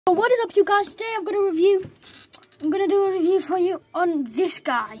What is up, you guys? Today I'm going to do a review for you on this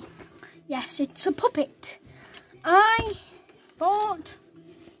guy. Yes, it's a puppet. I bought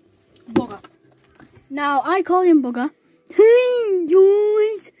Bugger. Now, I call him Bugger. Hey,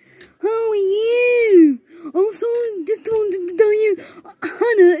 guys. How are you? Also, just wanted to tell you,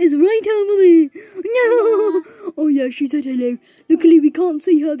 Hannah is right over there. No. Oh, yeah, she said hello. Luckily, we can't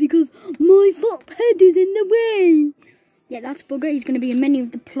see her because my fat head is in the way. Yeah, that's Bugger. He's going to be in many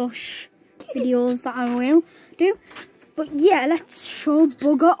of the plush videos that I will do. But yeah, let's show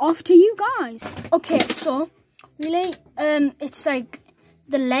Bugger off to you guys. Okay, so really, it's like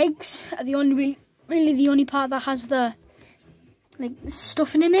the legs are the only really the only part that has the like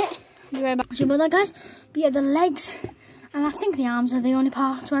stuffing in it. I'll be right back to you about that, guys. But yeah, the legs and I think the arms are the only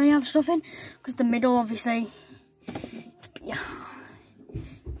parts where they have stuffing, because the middle, obviously, yeah,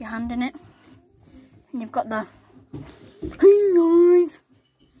 your hand in it, and you've got the. Hey guys!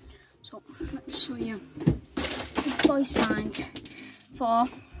 So, let's show you the voice signs for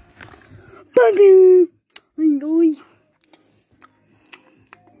Bugger! Hey guys!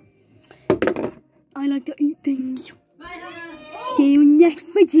 I like to eat things. See you in the next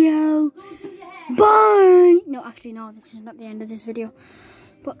video! Bye! No, actually no, this is not the end of this video.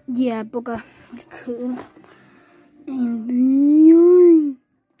 But yeah, Bugger, really cool. And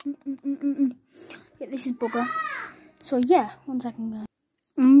yeah, this is Bugger. So yeah, 1 second, guys.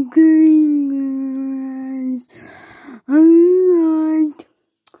 Okay, guys. Alright.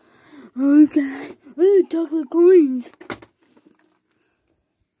 Okay. Oh, chocolate coins.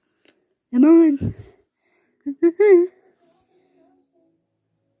 Come on.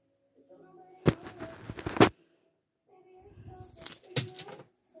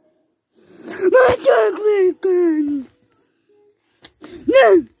 My chocolate coins.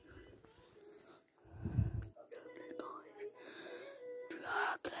 No.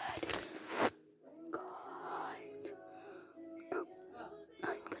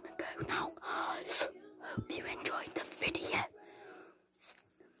 Now, hope you enjoyed the video.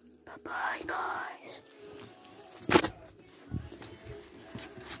 Bye bye, guys.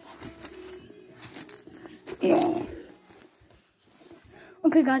 Yeah.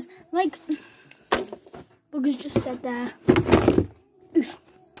 Okay, guys, like Bugger's just said there. Oof.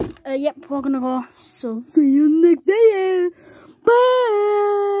 Yep, we're gonna go. So see you next video.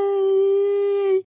 Bye.